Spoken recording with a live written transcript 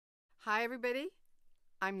Hi, everybody.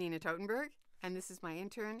 I'm Nina Totenberg, and this is my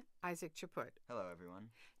intern, Isaac Chaput. Hello, everyone.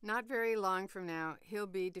 Not very long from now, he'll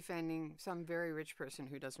be defending some very rich person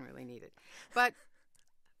who doesn't really need it. But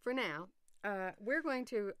for now, we're going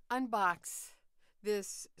to unbox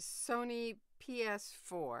this Sony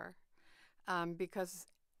PS4 because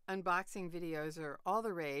unboxing videos are all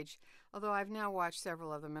the rage, although I've now watched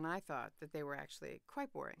several of them and I thought that they were actually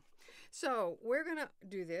quite boring. So we're going to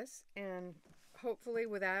do this, and hopefully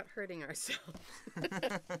without hurting ourselves.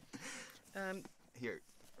 Here,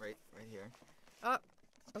 right here. Oh,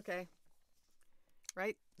 okay.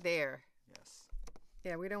 Right there. Yes.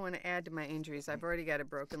 Yeah, we don't want to add to my injuries. I've already got a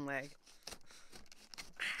broken leg.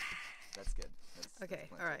 That's good. Okay,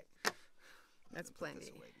 that's all right. That's Put plenty. this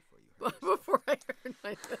away before you hurt Before I hurt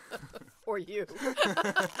myself. Or you.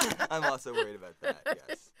 I'm also worried about that,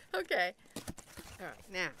 yes. Okay. All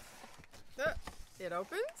right, now, it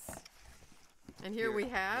opens. And here we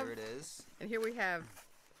have... Here it is. And here we have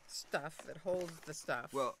stuff that holds the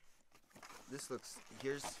stuff. Well, this looks...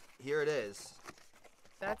 Here it is.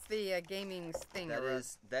 That's the gaming thing.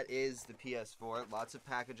 That is the PS4. Lots of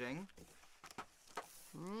packaging.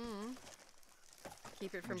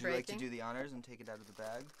 Keep it from breaking. Would you like to do the honors and take it out of the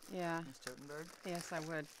bag? Yeah. Ms. Totenberg? Yes, I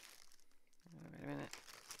would. Wait a minute.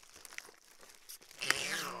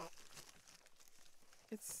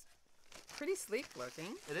 It's pretty sleek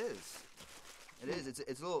looking. It is. It is. It's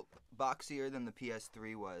a little boxier than the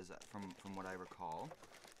PS3 was, from what I recall.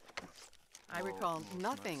 I recall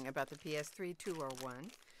nothing about the PS3, 2, or 1.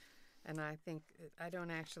 And I think I don't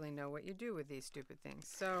actually know what you do with these stupid things.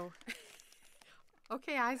 So,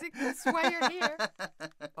 okay, Isaac, that's why you're here.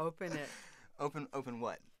 Open it. Open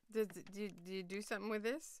what? Do you do something with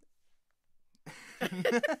this?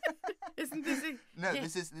 Isn't this a... No, yeah.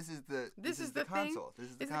 this is the thing? console. This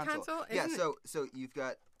is the Is it console. console? Yeah, Isn't so you've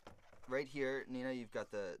got right here, Nina, you've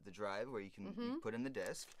got the drive where you can you put in the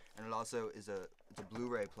disc, and it also is it's a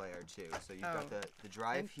Blu-ray player too. So you've got the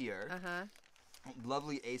drive here.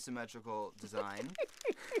 Lovely asymmetrical design.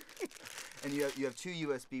 And you have two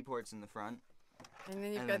USB ports in the front. And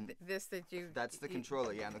then you've got this that you... That's the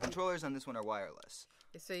controller, yeah. And the controllers on this one are wireless.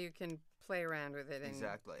 So you can play around with it. And,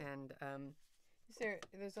 exactly. And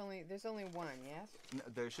there's only one, yes? No,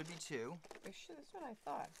 there should be two. That's what I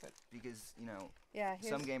thought. But because, yeah,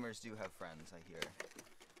 some gamers do have friends, I hear.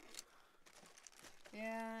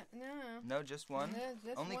 Yeah, no. No, just one? No,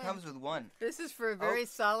 just Only one. comes with one. This is for a very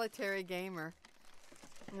solitary gamer.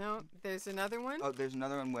 No, there's another one? Oh, there's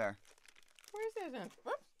another one where? Where's that one?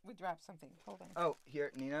 Whoops, we dropped something. Hold on. Oh,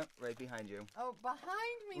 here, Nina, right behind you. Oh, behind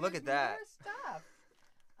me. Look at that. More stuff.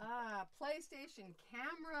 PlayStation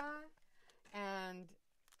camera, and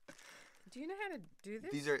do you know how to do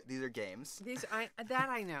this? These are games. That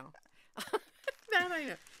I know. That I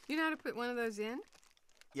know. You know how to put one of those in?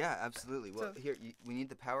 Yeah, absolutely. Well, here we need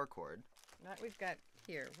the power cord. That we've got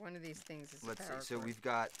here. One of these things is Let's the power see. So cord. we've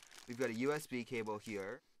got a USB cable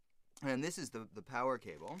here, and this is the power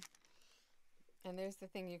cable. And there's the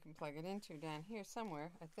thing you can plug it into down here somewhere,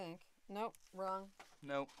 I think. Nope, wrong.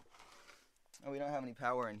 Nope. Oh, we don't have any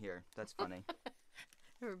power in here. That's funny.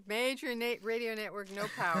 Major radio network, no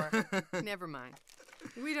power. Never mind.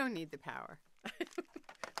 We don't need the power.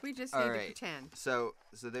 We just need to pretend. So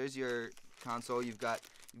there's your console. You've got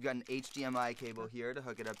an HDMI cable here to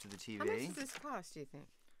hook it up to the TV. How much does this cost, do you think?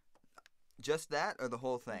 Just that, or the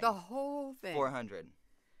whole thing? The whole thing. $400.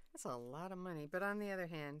 That's a lot of money. But on the other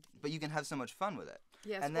hand... But you can have so much fun with it.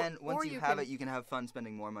 Yes. And then once you have it, you can have fun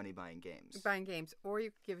spending more money buying games. Buying games. Or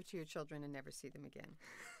you could give it to your children and never see them again.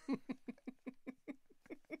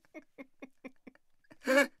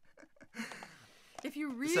 If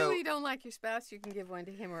you really don't like your spouse, you can give one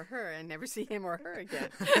to him or her and never see him or her again.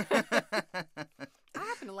 I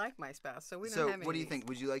happen to like my spouse, so we don't have any. So what do you think?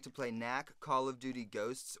 Would you like to play Knack, Call of Duty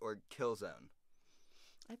Ghosts, or Killzone?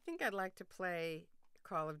 I think I'd like to play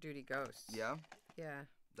Call of Duty Ghosts. Yeah? Yeah.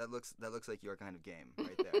 That looks like your kind of game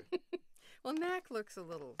right there. Well, Knack looks a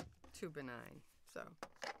little too benign. So,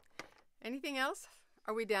 anything else?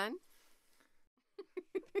 Are we done?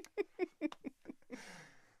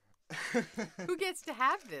 Who gets to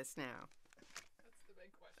have this now? That's the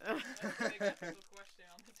big question. That's the big ethical question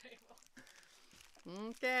on the table.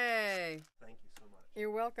 Okay. Thank you so much.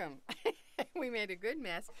 You're welcome. We made a good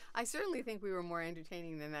mess. I certainly think we were more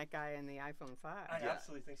entertaining than that guy in the iPhone 5. I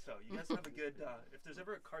absolutely think so. You guys have a good, if there's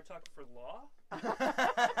ever a car talk for law,